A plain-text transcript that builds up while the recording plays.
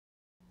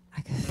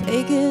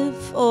fake it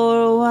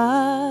for a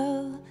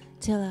while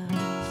till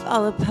I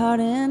fall apart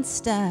in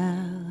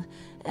style.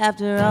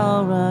 After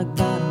all, rock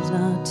bottom's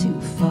not too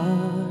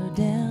far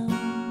down.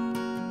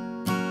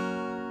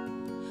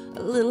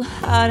 A little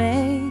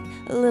heartache,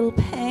 a little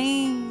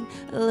pain,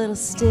 a little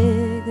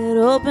stick that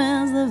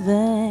opens the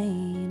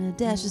vein, a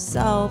dash of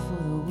salt for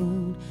the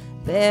wound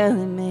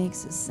barely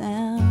makes a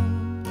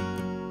sound.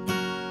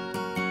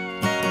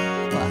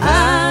 Well,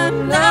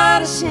 I'm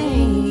not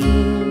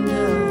ashamed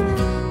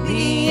of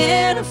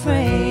being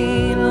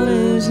afraid of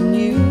losing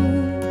you.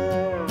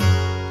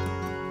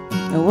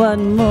 And what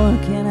more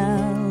can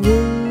I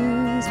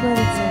lose? But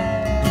it's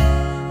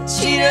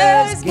a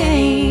cheater's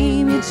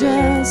game. You're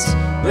just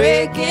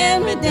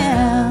breaking me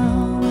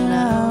down when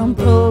I'm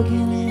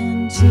broken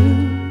in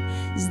two.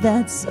 Is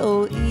that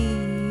so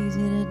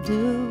easy to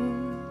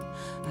do?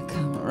 I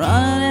come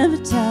running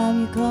every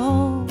time you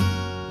call.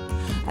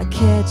 I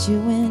catch you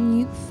when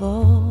you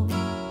fall.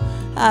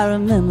 I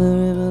remember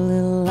every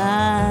little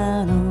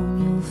line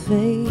on your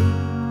face.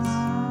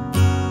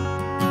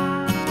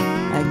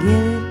 I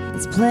get it,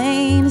 it's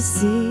plain to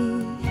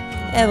see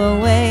every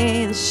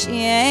way that she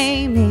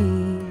ain't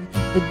me.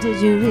 But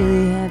did you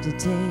really have to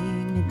take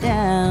me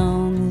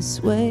down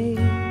this way?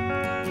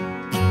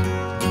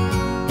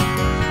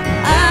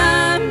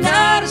 I'm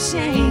not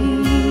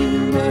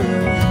ashamed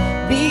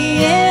of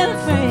being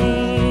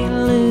afraid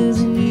of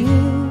losing you.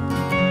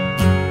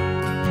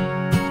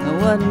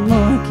 What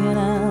more can I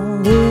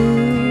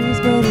lose?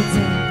 But it's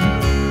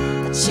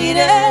a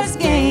cheater's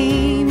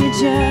game. You're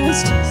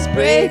just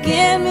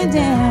breaking me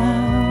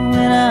down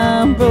when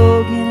I'm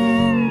broken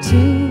in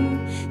two.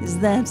 Is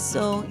that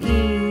so easy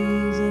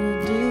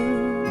to do?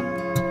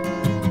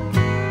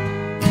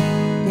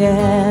 You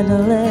had to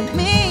let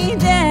me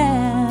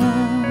down.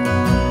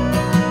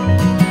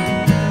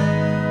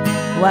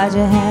 Why'd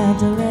you have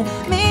to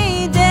let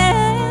me down?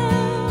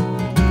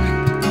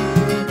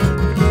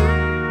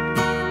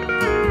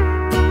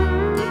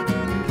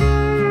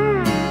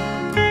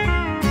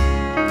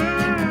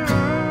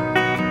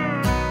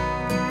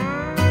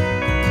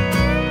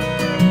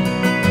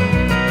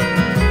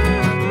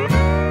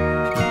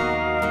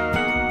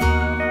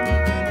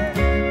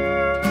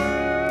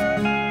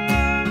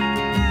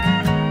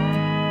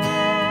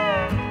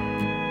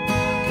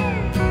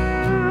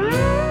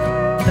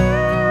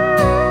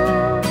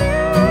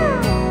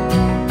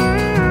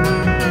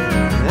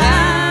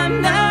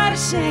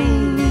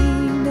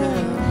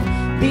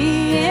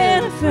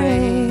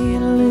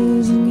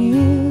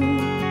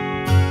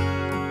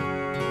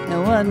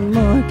 What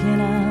more can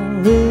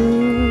I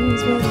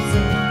lose? But it's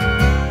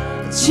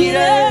a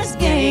cheater's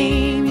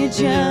game. You're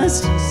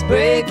just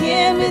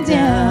breaking me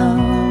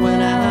down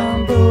when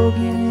I'm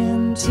broken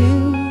in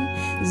two.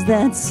 Is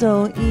that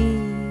so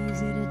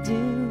easy to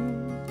do?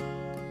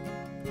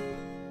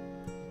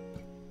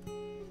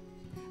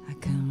 I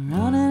come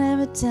running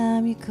every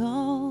time you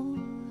call.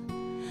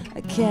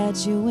 I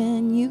catch you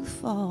when you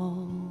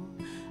fall.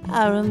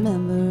 I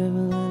remember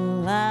every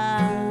little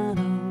line